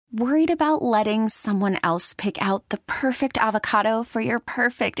Worried about letting someone else pick out the perfect avocado for your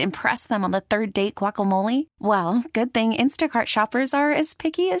perfect impress them on the third date guacamole? Well, good thing Instacart shoppers are as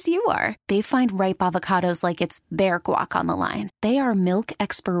picky as you are. They find ripe avocados like it's their guac on the line. They are milk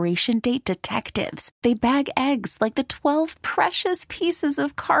expiration date detectives. They bag eggs like the 12 precious pieces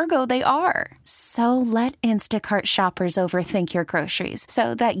of cargo they are. So let Instacart shoppers overthink your groceries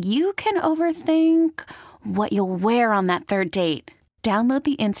so that you can overthink what you'll wear on that third date. Download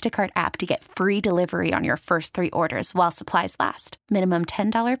the Instacart app to get free delivery on your first 3 orders while supplies last. Minimum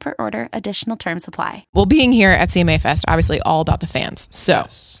 $10 per order. Additional terms apply. Well, being here at CMA Fest, obviously all about the fans. So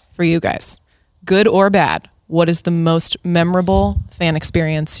for you guys, good or bad, what is the most memorable fan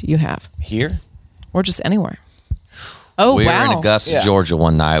experience you have? Here? Or just anywhere? Oh, we wow. were in Augusta, Georgia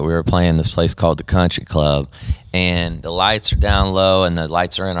one night. We were playing this place called the Country Club, and the lights are down low and the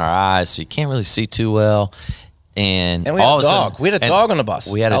lights are in our eyes, so you can't really see too well. And we had a dog. We had a dog on the bus.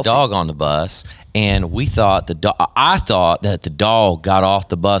 We had a dog on the bus, and we thought I thought that the dog got off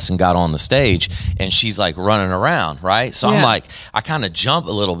the bus and got on the stage, and she's like running around, right? So I'm like, I kind of jump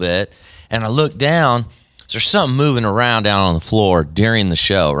a little bit, and I look down. There's something moving around down on the floor during the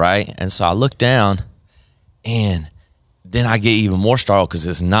show, right? And so I look down, and then I get even more startled because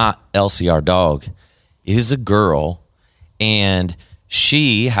it's not Elsie, our dog. It is a girl, and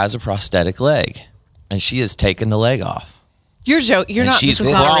she has a prosthetic leg. And she has taken the leg off. You're joking. You're not. This is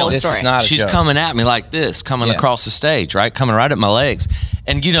not a real story. She's coming at me like this, coming across the stage, right? Coming right at my legs.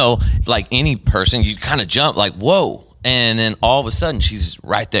 And, you know, like any person, you kind of jump like, whoa. And then all of a sudden, she's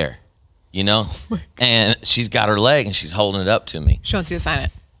right there, you know? And she's got her leg and she's holding it up to me. She wants you to sign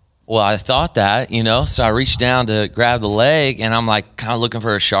it. Well, I thought that, you know? So I reached down to grab the leg and I'm like kind of looking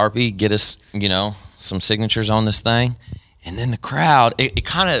for a Sharpie, get us, you know, some signatures on this thing. And then the crowd, it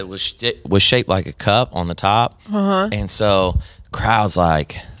kind of was shaped like a cup on the top. And so the crowd's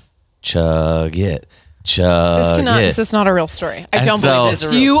like, chug it, chug it. This is not a real story. I don't believe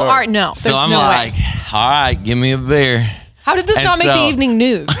this. You are, no, so there's I'm no like, way. All right, give me a beer. How did this not make the evening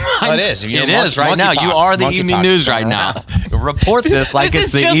news? It is. It is right now. You are the evening news right now. Report this like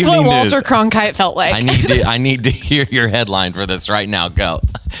it's the evening news. This is just what Walter Cronkite felt like. I need to hear your headline for this right now. Go.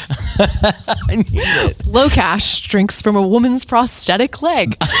 I need it. LOCASH drinks from a woman's prosthetic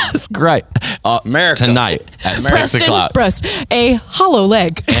leg. That's great. America. Tonight at 6 o'clock. Breast, a hollow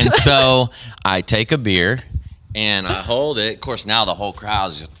leg. And so I take a beer and I hold it. Of course, now the whole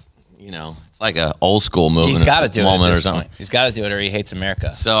crowd's just, you know, it's like an old school movement. He's got to do it at this or something. point. He's got to do it or he hates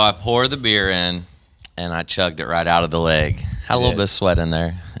America. So I pour the beer in and I chugged it right out of the leg. Had a little bit of sweat in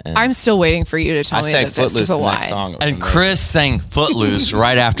there. And I'm still waiting for you to tell me that this was a lie. And Chris sang Footloose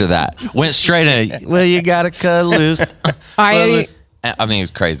right after that. Went straight in. Well, you gotta cut loose. I mean, it was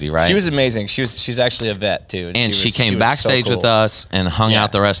crazy, right? She was amazing. She's actually a vet too, and she came backstage with us and hung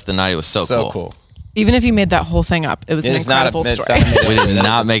out the rest of the night. It was so cool. Even if you made that whole thing up, it was an incredible story. We did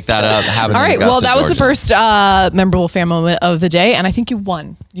not make that up. All right, well, that was the first memorable fan moment of the day, and I think you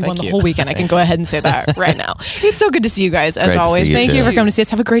won. You won the whole weekend. I can go ahead and say that right now. It's so good to see you guys, as always. Thank you for coming to see us.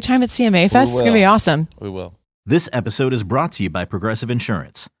 Have a great time at CMA Fest. It's going to be awesome. We will. This episode is brought to you by Progressive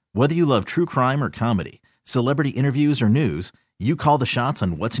Insurance. Whether you love true crime or comedy, celebrity interviews or news, you call the shots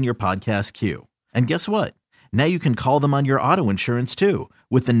on what's in your podcast queue. And guess what? Now you can call them on your auto insurance too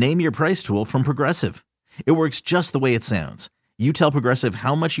with the Name Your Price tool from Progressive. It works just the way it sounds. You tell Progressive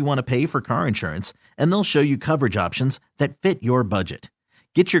how much you want to pay for car insurance, and they'll show you coverage options that fit your budget.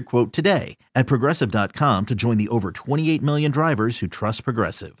 Get your quote today at Progressive.com to join the over 28 million drivers who trust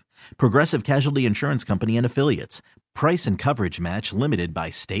Progressive. Progressive Casualty Insurance Company and Affiliates. Price and coverage match limited by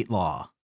state law.